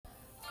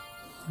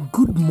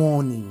Good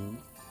morning.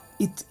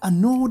 It's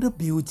another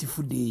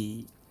beautiful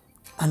day,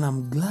 and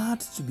I'm glad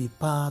to be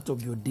part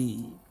of your day.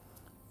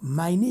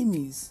 My name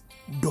is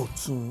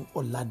Dotun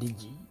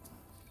Oladeji.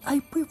 I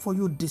pray for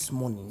you this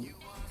morning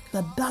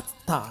that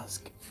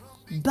task,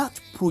 that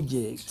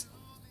project,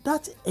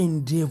 that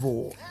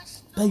endeavor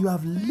that you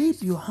have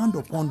laid your hand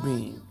upon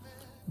doing,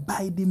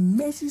 by the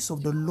mercies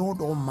of the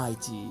Lord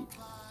Almighty,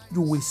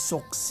 you will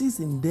succeed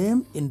in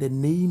them in the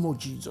name of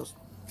Jesus.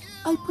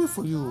 I pray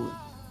for you,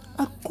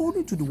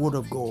 according to the word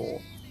of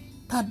God,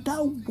 that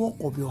work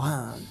of your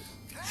hand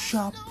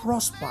shall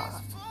prosper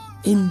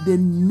in the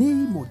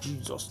name of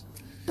Jesus.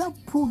 That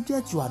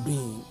project you are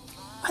doing,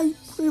 I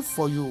pray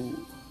for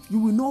you, you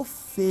will not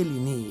fail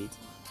in it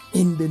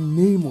in the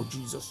name of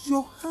Jesus.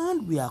 Your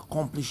hand will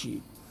accomplish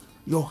it,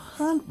 your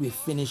hand will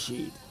finish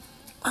it,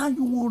 and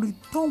you will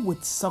return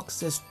with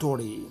success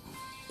story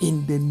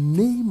in the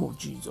name of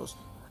Jesus.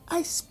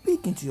 I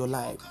speak into your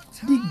life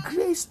the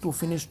grace to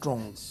finish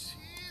strong.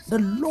 The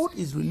Lord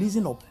is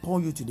releasing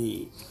upon you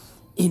today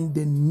in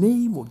the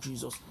name of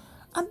Jesus.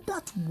 And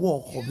that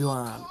work of your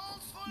hand,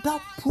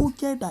 that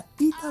project that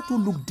hitherto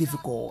look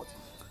difficult,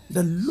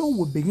 the Lord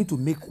will begin to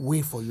make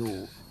way for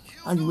you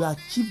and you will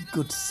achieve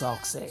good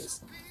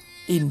success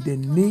in the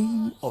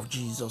name of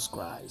Jesus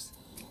Christ.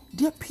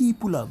 Dear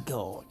people of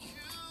God,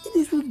 it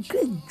is with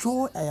great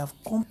joy I have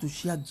come to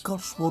share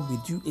God's word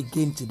with you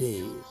again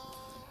today.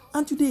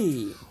 And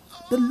today,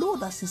 the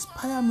Lord has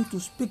inspired me to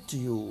speak to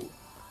you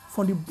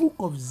from the book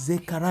of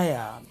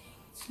Zechariah,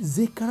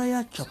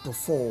 Zechariah chapter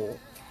 4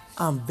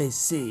 and verse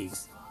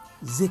 6.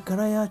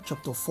 Zechariah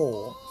chapter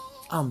 4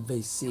 and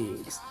verse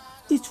 6.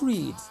 It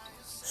reads,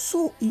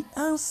 "So he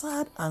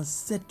answered and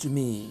said to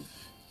me,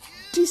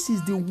 This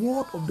is the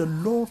word of the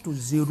Lord to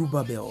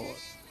Zerubbabel,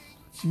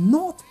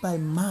 not by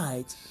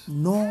might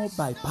nor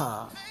by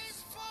power,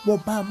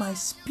 but by my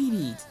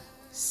spirit,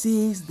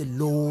 says the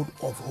Lord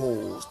of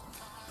hosts."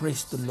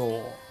 Praise the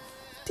Lord.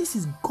 This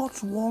is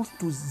God's word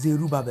to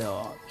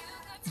Zerubbabel.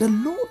 The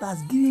Lord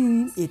has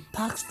given him a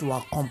task to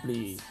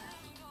accomplish,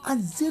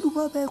 and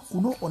Zerubbabel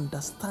could not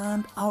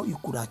understand how he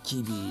could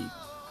achieve it.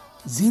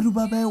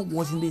 Zerubbabel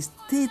was in a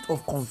state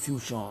of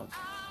confusion.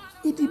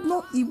 He did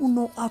not even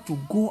know how to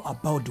go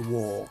about the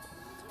work.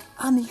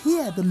 And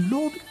here the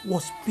Lord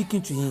was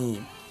speaking to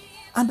him,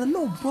 and the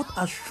Lord brought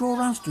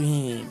assurance to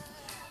him.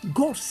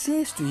 God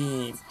says to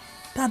him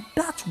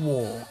that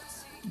work,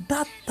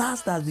 that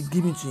task that has been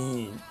given to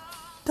him,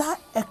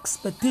 that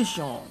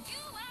expectation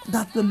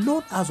that the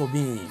Lord has of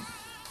him,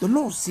 the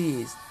Lord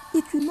says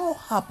it will not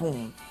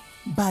happen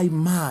by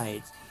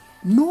might,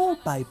 nor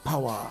by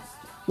power,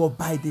 but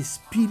by the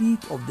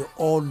Spirit of the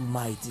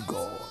Almighty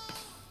God.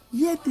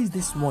 Hear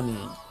this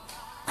morning.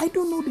 I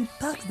don't know the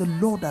task the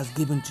Lord has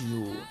given to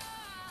you.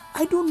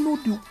 I don't know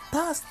the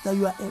task that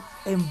you are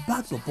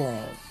embarked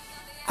upon.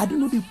 I don't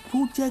know the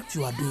project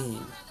you are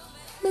doing.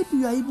 Maybe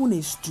you are even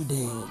a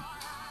student.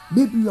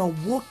 Maybe you are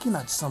working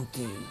at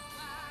something.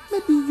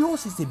 Maybe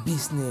yours is a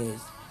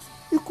business.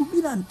 It could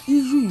be an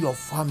issue in your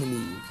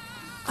family,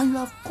 and you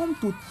have come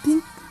to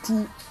think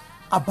through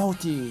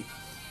about it.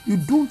 You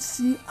don't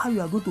see how you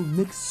are going to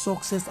make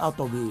success out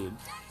of it.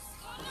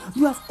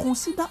 You have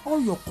considered all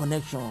your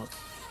connections.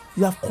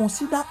 You have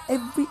considered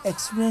every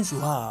experience you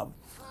have,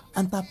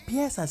 and it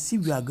appears as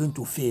if you are going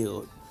to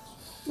fail.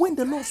 When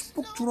the Lord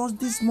spoke to us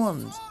this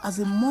month as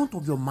a month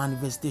of your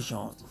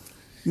manifestation,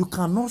 you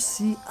cannot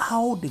see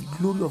how the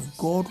glory of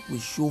God will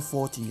show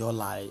forth in your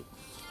life.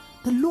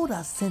 The Lord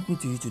has sent me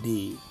to you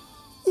today.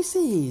 He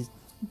says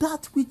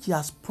that which He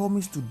has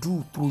promised to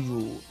do through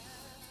you,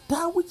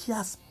 that which He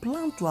has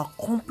planned to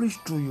accomplish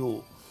through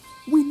you,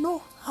 will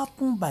not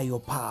happen by your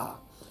power.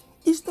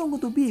 It's not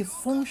going to be a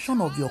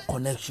function of your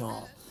connection,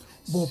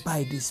 but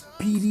by the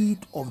Spirit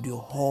of the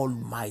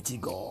Almighty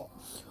God.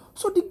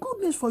 So the good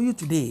news for you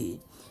today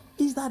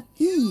is that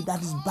He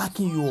that is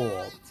backing you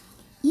up,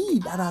 He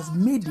that has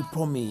made the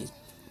promise,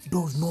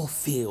 does not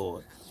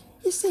fail.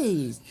 He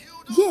says,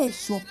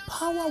 yes, your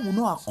power will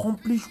not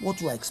accomplish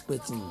what you are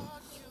expecting.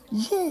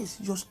 Yes,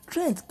 your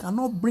strength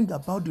cannot bring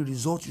about the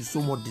result you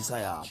so much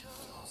desire.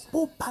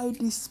 But by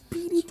the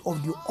Spirit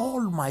of the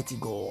Almighty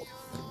God,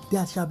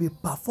 there shall be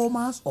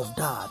performance of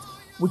that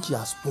which He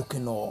has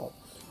spoken of.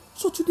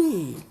 So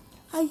today,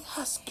 I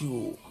ask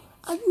you,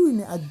 are you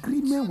in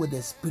agreement with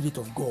the Spirit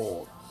of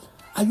God?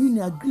 Are you in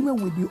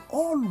agreement with the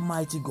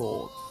Almighty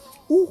God,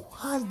 who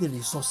has the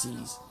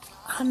resources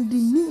and the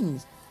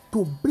means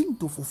to bring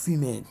to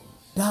fulfillment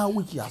that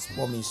which He has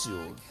promised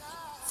you?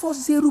 For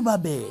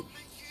Zerubbabel,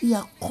 he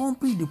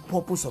accomplished the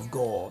purpose of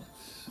God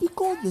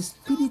because the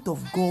Spirit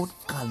of God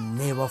can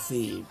never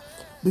fail,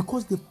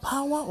 because the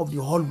power of the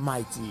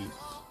Almighty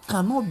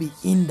cannot be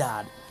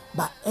hindered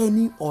by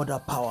any other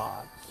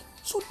power.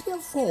 So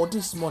therefore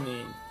this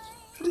morning,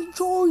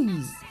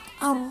 rejoice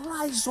and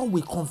rise up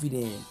with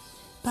confidence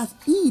that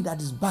He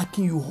that is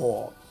backing you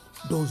up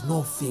does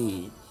not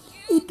fail.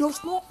 He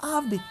does not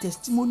have the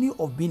testimony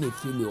of being a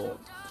failure,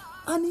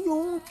 and in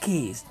your own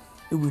case,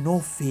 it will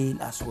not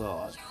fail as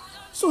well.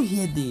 So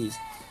hear this,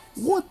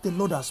 what the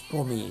Lord has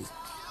promised,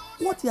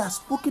 What He has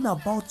spoken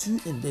about you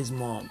in this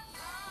month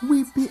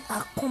will be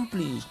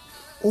accomplished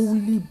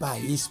only by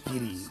His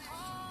Spirit,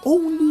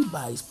 only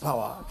by His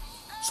power.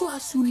 So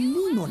as you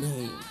lean on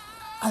Him,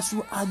 as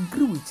you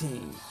agree with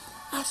Him,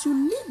 as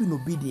you live in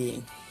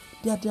obedience,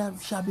 that there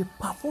shall be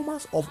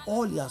performance of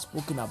all He has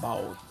spoken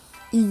about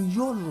in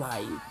your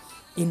life,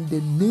 in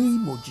the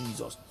name of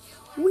Jesus.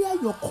 Where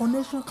your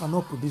connection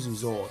cannot produce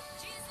result,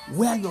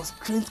 where your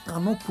strength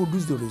cannot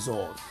produce the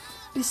result,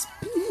 the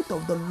Spirit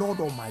of the Lord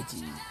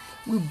Almighty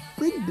will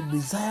bring the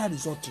desired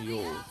result to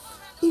you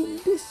in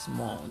this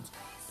month,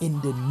 in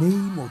the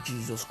name of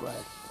Jesus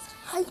Christ.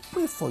 I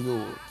pray for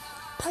you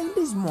that in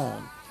this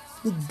month,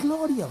 the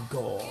glory of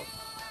God,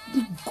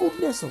 the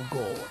goodness of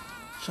God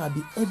shall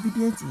be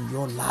evident in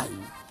your life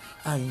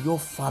and your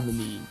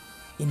family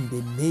in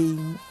the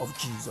name of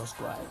Jesus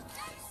Christ.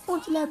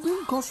 Until I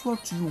bring God's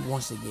word to you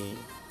once again,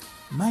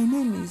 my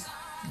name is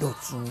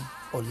Dotun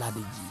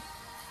Oladeji.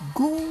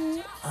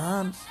 Go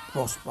and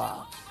prosper.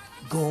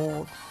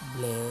 God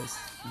bless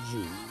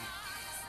you.